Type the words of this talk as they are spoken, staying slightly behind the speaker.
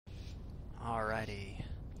Alrighty.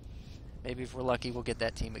 Maybe if we're lucky, we'll get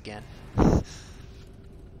that team again.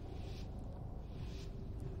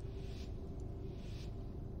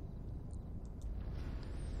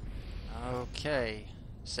 Okay.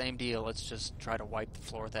 Same deal. Let's just try to wipe the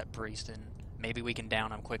floor with that priest, and maybe we can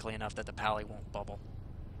down him quickly enough that the pally won't bubble.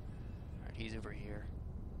 Alright, he's over here.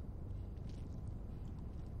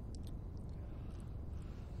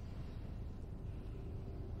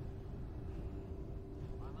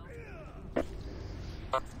 Get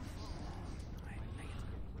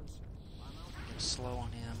slow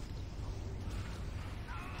on him.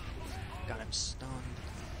 Got him stunned.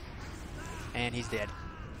 And he's dead.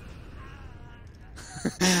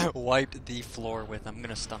 Wiped the floor with him. I'm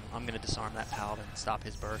gonna disarm that paladin and stop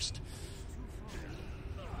his burst.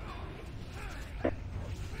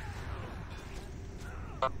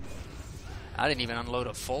 I didn't even unload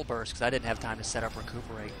a full burst because I didn't have time to set up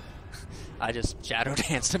recuperate. I just shadow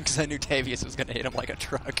danced him because I knew Tavius was gonna hit him like a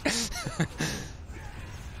truck.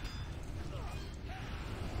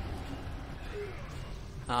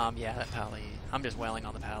 Yeah, that pally. I'm just wailing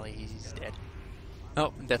on the pally. He's dead.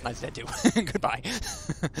 Oh, Death Knight's dead too. Goodbye.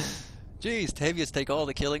 Jeez, Tavius take all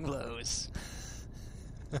the killing blows.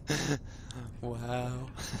 Wow.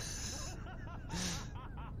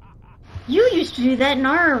 You used to do that in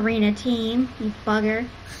our arena team, you bugger.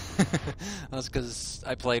 That's because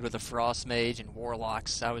I played with a Frost Mage and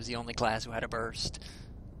Warlocks. I was the only class who had a burst.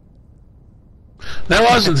 That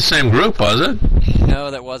wasn't the same group, was it?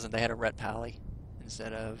 No, that wasn't. They had a Ret Pally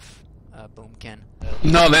instead of Boomkin.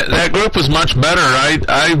 No, that group was much better.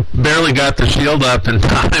 I barely got the shield up in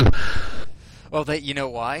time. Well, you know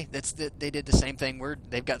why? They did the same thing.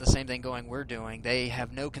 They've got the same thing going we're doing. They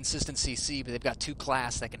have no consistent CC, but they've got two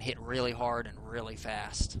class that can hit really hard and really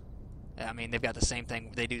fast. I mean, they've got the same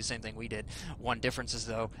thing. They do the same thing we did. One difference is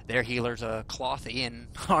though, their healer's a clothy and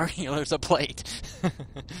our healer's a plate.